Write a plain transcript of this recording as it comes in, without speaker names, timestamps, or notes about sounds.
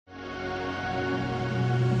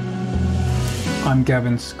I'm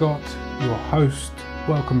Gavin Scott, your host.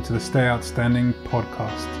 Welcome to the Stay Outstanding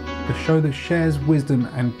podcast, the show that shares wisdom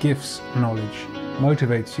and gifts knowledge,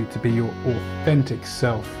 motivates you to be your authentic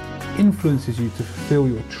self, influences you to fulfill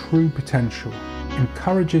your true potential,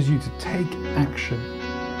 encourages you to take action,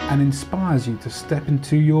 and inspires you to step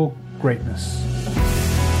into your greatness.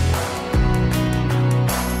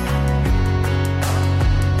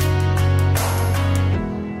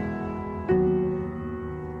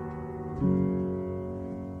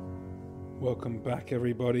 Welcome back,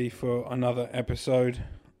 everybody, for another episode.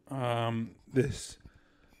 This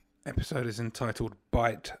episode is entitled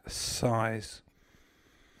Bitesize.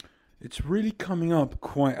 It's really coming up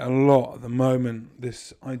quite a lot at the moment,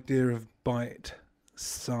 this idea of bite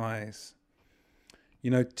size.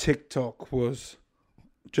 You know, TikTok was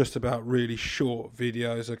just about really short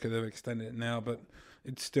videos. I could have extended it now, but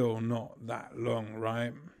it's still not that long,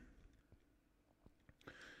 right?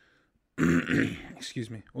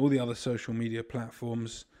 Excuse me. All the other social media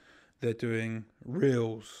platforms, they're doing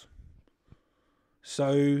reels.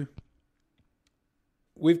 So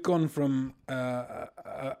we've gone from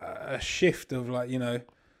a shift of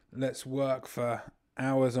let's work for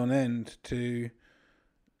hours on end to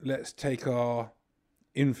let's take our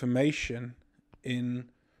information in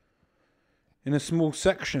a small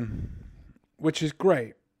section, which is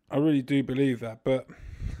great. I really do believe that, but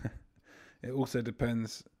it also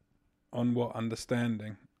depends on what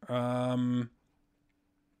understanding. I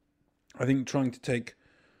think trying to take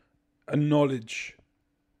a knowledge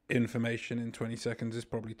information in 20 seconds is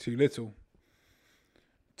probably too little.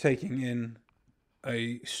 Taking in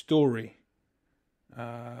a story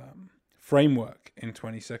framework in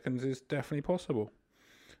 20 seconds is definitely possible.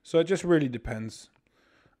 So it just really depends.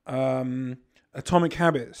 Atomic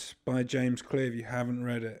Habits by James Clear, if you haven't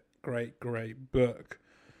read it, great book.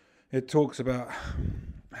 It talks about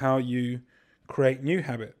how you create new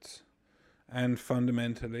habits, and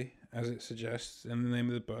fundamentally, as it suggests in the name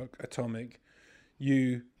of the book, Atomic,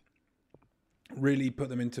 you really put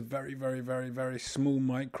them into very, very, very, very small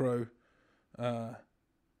micro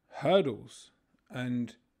hurdles,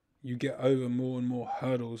 and you get over more and more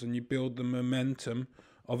hurdles, and you build the momentum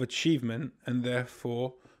of achievement and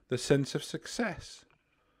therefore the sense of success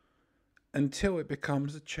until it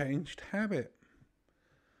becomes a changed habit.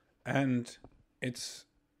 And it's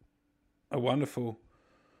a wonderful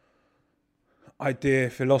idea,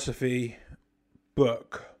 philosophy,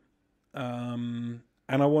 book. And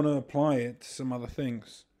I want to apply it to some other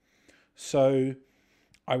things. So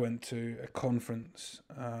I went to a conference,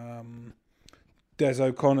 Des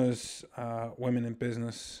O'Connor's Women in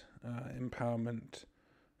Business, Empowerment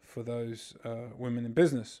for those women in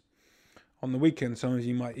business. On the weekend, some of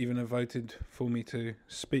you might even have voted for me to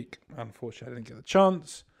speak. Unfortunately, I didn't get the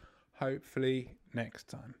chance. Hopefully next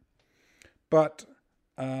time. But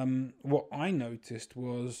what I noticed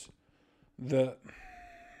was that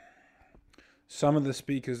some of the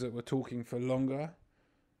speakers that were talking for longer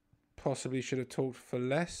possibly should have talked for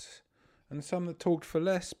less, and some that talked for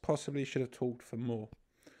less possibly should have talked for more.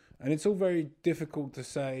 And it's all very difficult to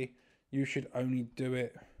say you should only do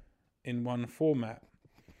it in one format.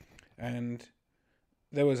 And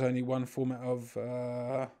there was only one format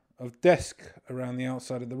of desk around the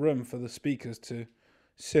outside of the room for the speakers to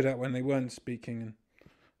sit at when they weren't speaking and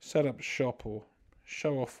set up shop or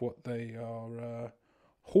show off what they are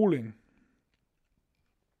hauling.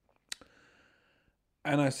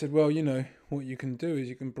 And I said, well, what you can do is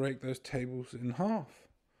you can break those tables in half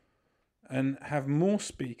and have more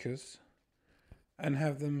speakers and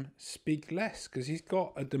have them speak less, because he's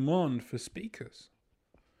got a demand for speakers.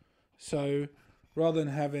 So rather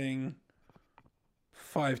than having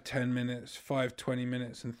 5 10 minutes, 5 20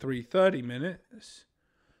 minutes, and 3 30 minutes,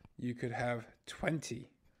 you could have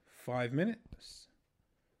 25 minutes,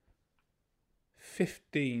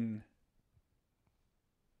 15,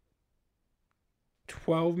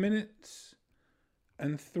 12 minutes,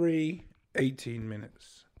 and 3 18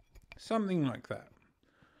 minutes. Something like that.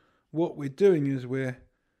 What we're doing is we're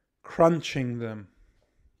crunching them.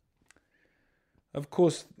 Of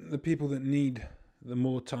course, the people that need the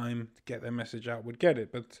more time to get their message out would get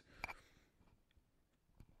it, but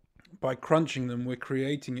by crunching them, we're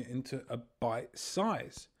creating it into a bite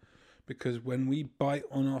size. Because when we bite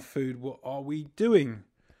on our food, what are we doing?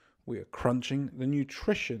 We are crunching the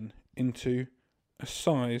nutrition into a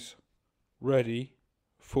size ready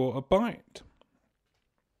for a bite.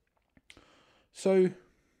 So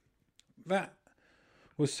that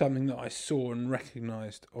was something that I saw and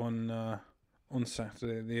recognized on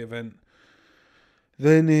Saturday at the event.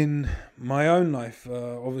 Then in my own life,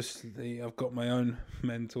 obviously I've got my own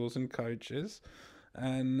mentors and coaches,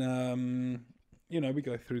 and we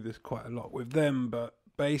go through this quite a lot with them, but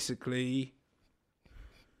basically,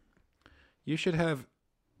 you should have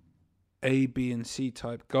A, B, and C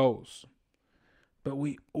type goals. But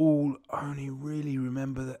we all only really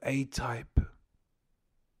remember the A type.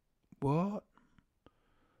 What?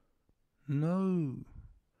 No.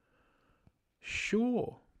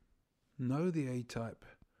 Sure. Know the A type.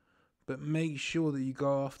 But make sure that you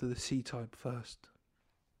go after the C type first.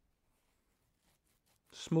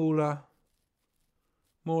 Smaller.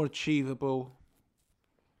 More achievable.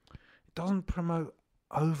 It doesn't promote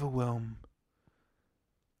overwhelm.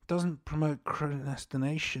 It doesn't promote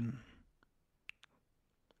procrastination.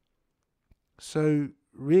 So,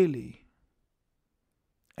 really,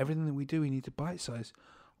 everything that we do, we need to bite size.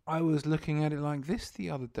 I was looking at it like this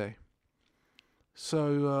the other day.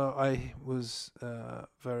 So, I was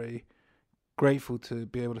very grateful to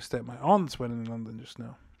be able to stay at my aunt's when in London just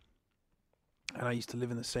now. And I used to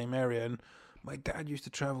live in the same area, and my dad used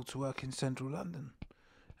to travel to work in central London.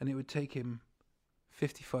 And it would take him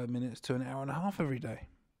 55 minutes to an hour and a half every day,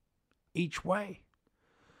 each way.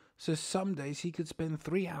 So some days he could spend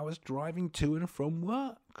 3 hours driving to and from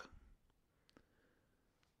work.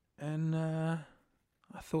 And I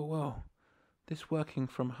thought, well, this working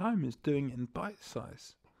from home is doing it in bite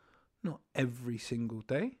size. Not every single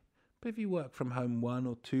day, but if you work from home 1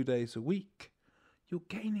 or 2 days a week, you're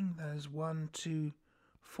gaining those 1 to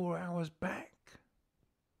 4 hours back.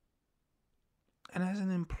 And as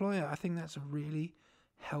an employer, I think that's a really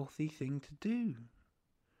healthy thing to do.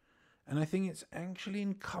 And I think it's actually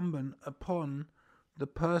incumbent upon the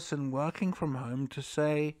person working from home to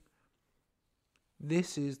say,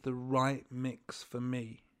 this is the right mix for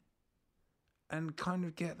me. And kind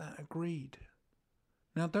of get that agreed.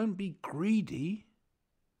 Now, don't be greedy.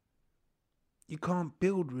 You can't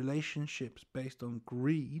build relationships based on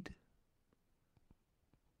greed.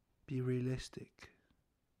 Be realistic.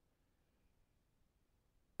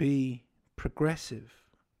 Be progressive.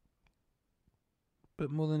 But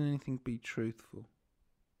more than anything, be truthful.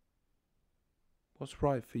 What's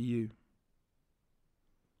right for you?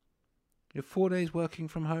 If 4 days working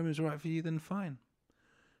from home is right for you, then fine.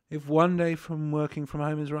 If 1 day from working from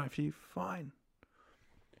home is right for you, fine.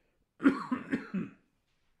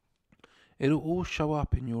 It'll all show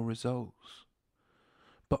up in your results.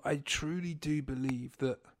 But I truly do believe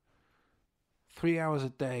that 3 hours a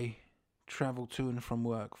day, travel to and from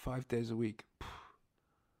work, 5 days a week,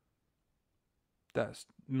 that's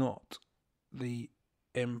not the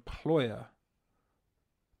employer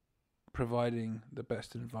providing the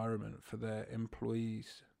best environment for their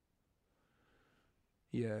employees.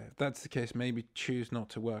 Yeah, if that's the case, maybe choose not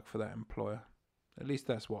to work for that employer. At least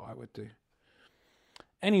that's what I would do.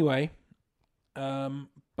 Anyway,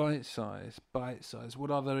 bite size.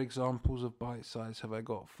 What other examples of bite size have I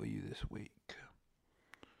got for you this week?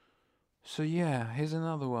 So yeah, here's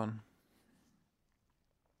another one.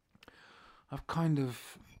 I've kind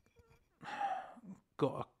of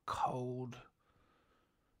got a cold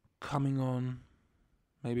coming on.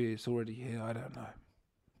 Maybe it's already here, I don't know.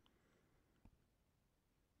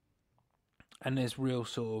 And there's real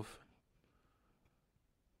sort of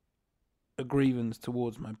a grievance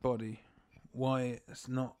towards my body. Why it's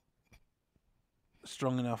not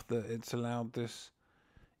strong enough that it's allowed this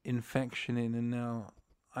infection in, and now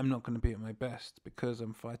I'm not going to be at my best because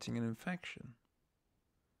I'm fighting an infection.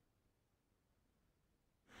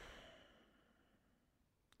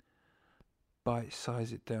 Bite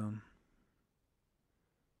size it down.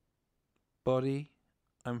 Body,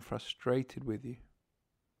 I'm frustrated with you.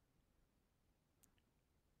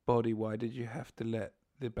 Body, why did you have to let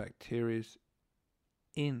the bacteria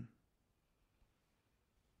in?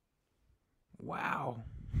 Wow.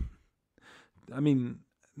 I mean,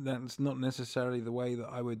 that's not necessarily the way that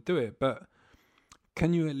I would do it, but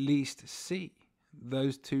can you at least see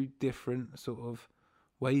those two different sort of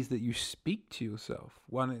ways that you speak to yourself?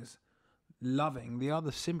 One is loving, the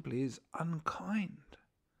other simply is unkind.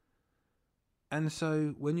 And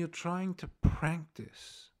so when you're trying to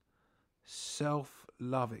practice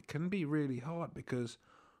self-love, it can be really hard because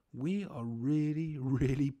we are really,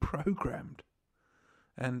 really programmed.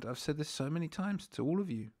 And I've said this so many times to all of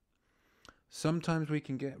you. Sometimes we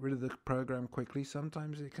can get rid of the program quickly.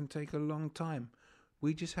 Sometimes it can take a long time.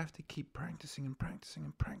 We just have to keep practicing and practicing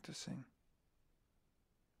and practicing.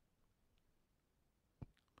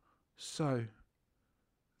 So,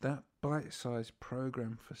 that bite-sized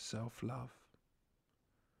program for self-love.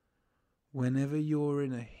 Whenever you're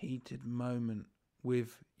in a heated moment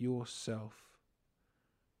with yourself,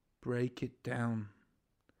 break it down.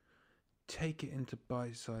 Take it into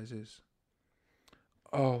bite sizes.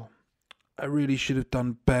 Oh, I really should have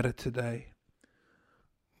done better today.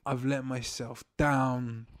 I've let myself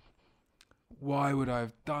down. Why would I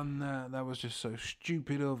have done that? That was just so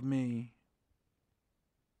stupid of me.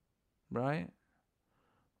 Right?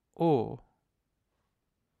 Or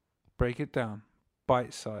break it down.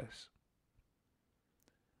 Bite size.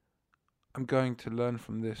 I'm going to learn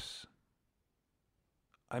from this.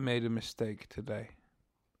 I made a mistake today.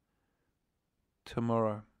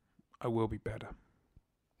 Tomorrow, I will be better.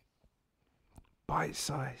 Bite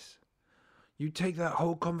size. You take that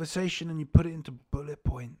whole conversation and you put it into bullet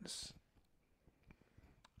points.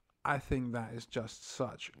 I think that is just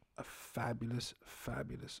such a fabulous,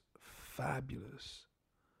 fabulous, fabulous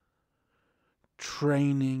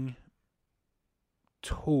training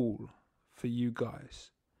tool for you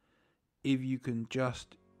guys if you can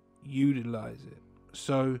just utilize it.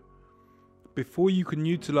 So before you can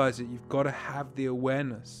utilize it, you've got to have the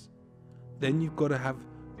awareness. Then you've got to have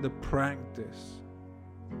the practice.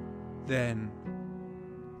 Then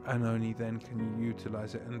and only then can you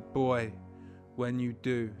utilize it. And boy, when you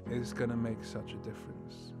do, it's going to make such a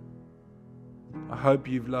difference. I hope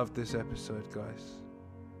you've loved this episode, guys.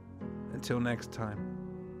 Until next time,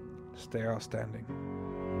 stay outstanding.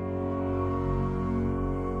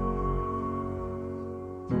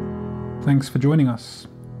 Thanks for joining us.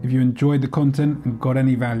 If you enjoyed the content and got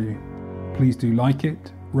any value, please do like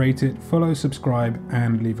it, rate it, follow, subscribe,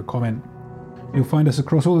 and leave a comment. You'll find us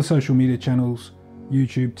across all the social media channels: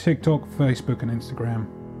 YouTube, TikTok, Facebook, and Instagram.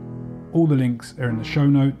 All the links are in the show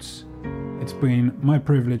notes. It's been my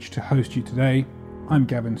privilege to host you today. I'm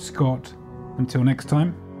Gavin Scott. Until next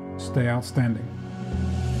time, stay outstanding.